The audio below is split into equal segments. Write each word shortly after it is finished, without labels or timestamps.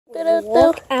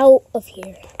Walk out of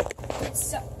here.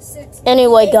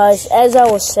 Anyway, guys, as I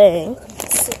was saying,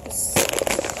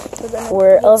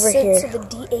 we're over here. To the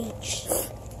DH.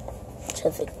 To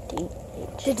the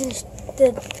DH.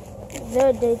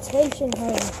 The detention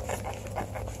home.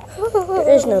 There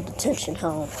is no detention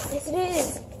home. Yes, it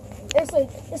is.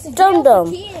 It's a Dum jail Dum.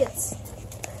 for kids.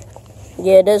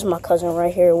 Yeah, there's my cousin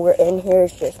right here. We're in here.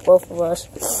 It's just both of us.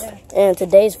 And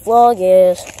today's vlog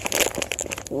is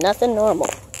nothing normal.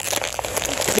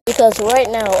 Because right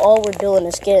now, all we're doing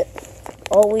is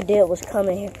all we did was come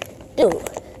in here. Dude,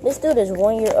 this dude is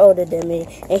 1 year older than me,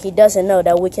 and he doesn't know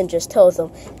that we can just tell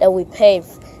them that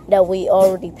we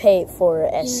already paid for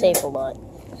it at Save-A-Lot.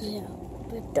 Yeah,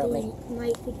 but Dummy. they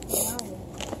might be wrong.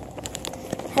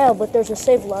 Hell, but there's a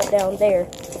Save-A-Lot down there.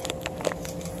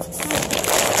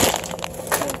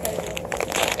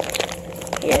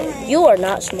 Yeah, you are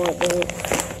not smart, dude.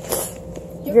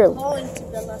 You're going to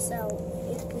bail us out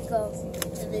if we go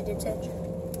to the detention.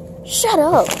 Shut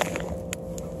up.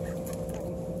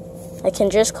 I can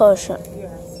just call Sean.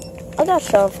 I got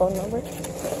Sean's phone number.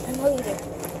 I know you do.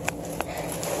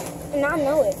 And I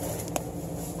know it.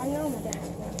 I know my dad's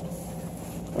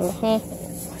phone.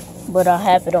 But I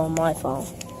have it on my phone.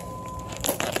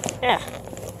 Yeah.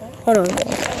 Hold on.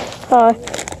 Hi.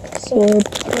 So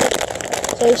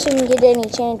you shouldn't get any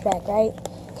change back, right?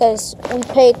 Because we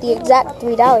paid the exact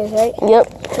 $3, right? Yep.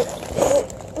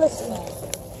 Listen.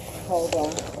 Hold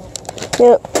on.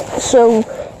 Yep. So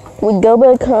we go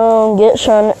back home, give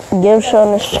Sean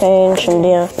his change, and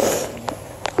then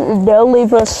they'll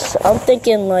leave us. I'm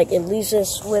thinking like it leaves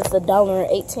us with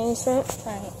 $1.18.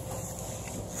 Right.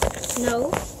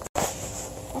 No.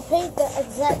 I paid the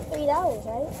exact $3,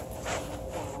 right?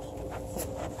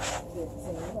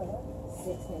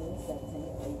 16, 17,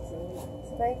 18,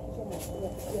 19. Right.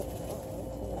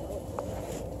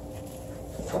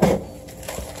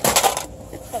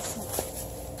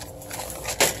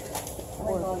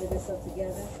 Bring all of this up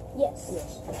together. Yes.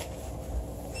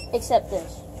 Except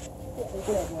this.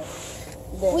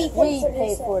 We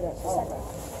paid for this.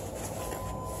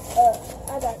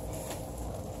 I got.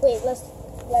 Wait, let's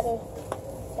let her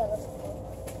tell us.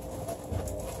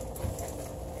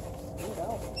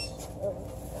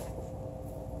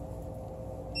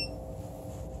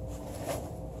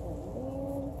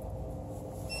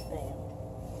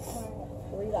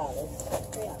 $3.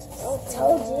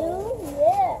 Told you,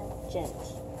 yeah. Gems.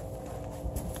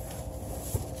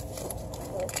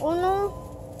 Uno,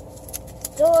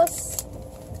 dos,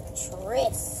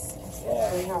 tres.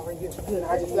 Hey, how are you? Good. I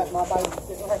just got my bike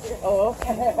sitting right here. Oh,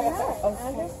 okay.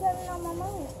 I'm just having on my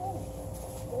mind.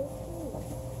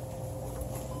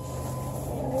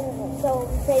 So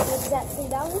we paid the exact $3,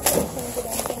 so we couldn't get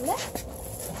anything back.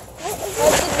 How's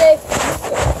the day?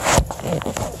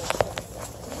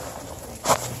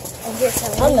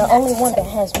 I'm the only one that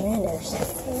has manners.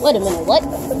 Wait a minute, what?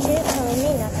 But you're telling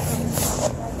me not to.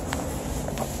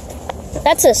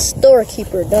 That's a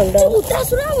storekeeper, Dum Dum. Dude, that's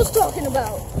what I was talking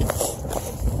about.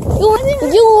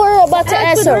 You were about to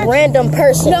ask a random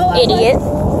person, idiot.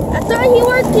 I thought he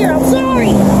worked here. I'm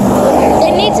sorry.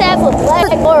 They need to have a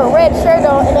black or a red shirt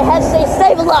on, and it has to say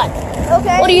Save-A-Lot.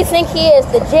 Okay. What do you think he is?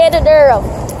 The janitor of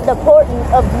the port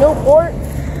of Newport?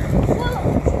 Well,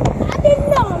 I didn't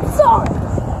know. I'm sorry.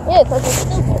 Yeah, because you're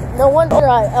stupid. No wonder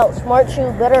I outsmart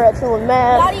you, better at you in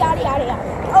math. Yada, yada, yada, yada.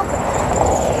 Okay.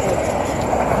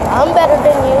 I'm better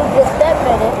than you, just that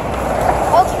minute.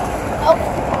 Okay.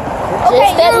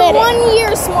 Just that you're minute. 1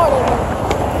 year smarter than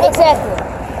me. Exactly.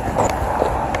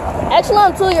 Actually,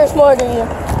 I'm 2 years smarter than you.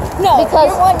 No, Because,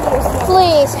 you're 1 year smarter.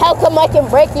 please, how come I can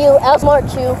break you,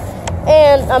 outsmart you,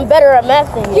 and I'm better at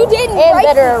math than you? You didn't And break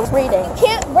better me. at reading. You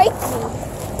can't break me.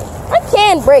 I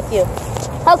can break you.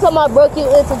 How come I broke you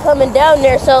into coming down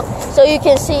there so you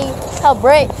can see how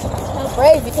brave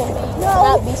you can be? No,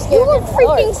 not be scared. you were in the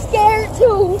freaking dark. scared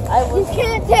too. I was. You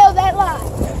can't tell that lie.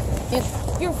 You-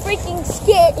 You're freaking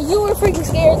scared. You were freaking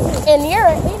scared too. And you're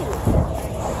an idiot.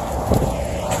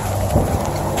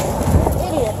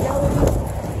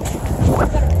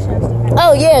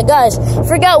 Oh yeah, guys,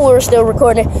 forgot we were still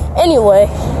recording. Anyway,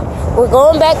 we're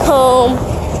going back home,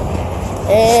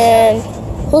 and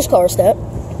whose car is that?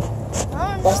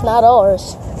 That's not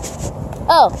ours.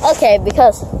 Oh, okay,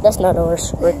 because that's not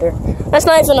ours right there. That's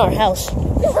not even our house.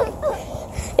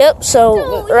 Yep,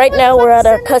 so right now we're at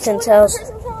our cousin's house.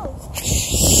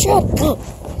 Shut up.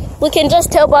 We can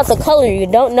just tell by the color. You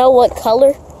don't know what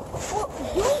color? Well,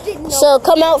 you didn't know. So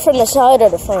come out from the side or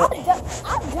the front.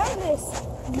 I've done this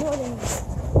more than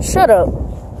you. Shut up.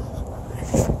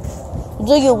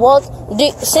 Do you walk?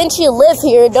 Since you live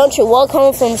here, don't you walk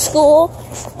home from school?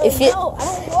 No, I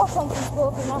don't walk home from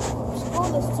school because I'm from school.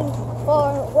 school is too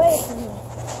far away from me.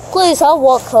 Please, I'll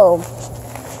walk home.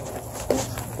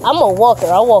 I'm a walker.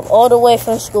 I walk all the way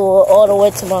from school, all the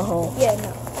way to my home. Yeah,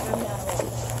 no, I'm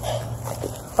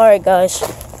not. Alright, guys.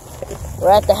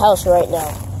 We're at the house right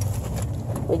now.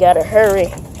 We gotta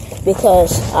hurry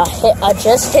because I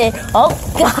just hit. Oh,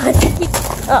 God.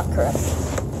 Oh, crap.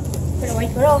 Better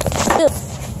wipe it off.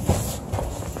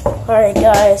 Alright,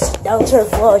 guys. That was our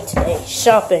vlog today.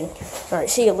 Shopping. Alright,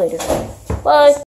 see you later. Bye.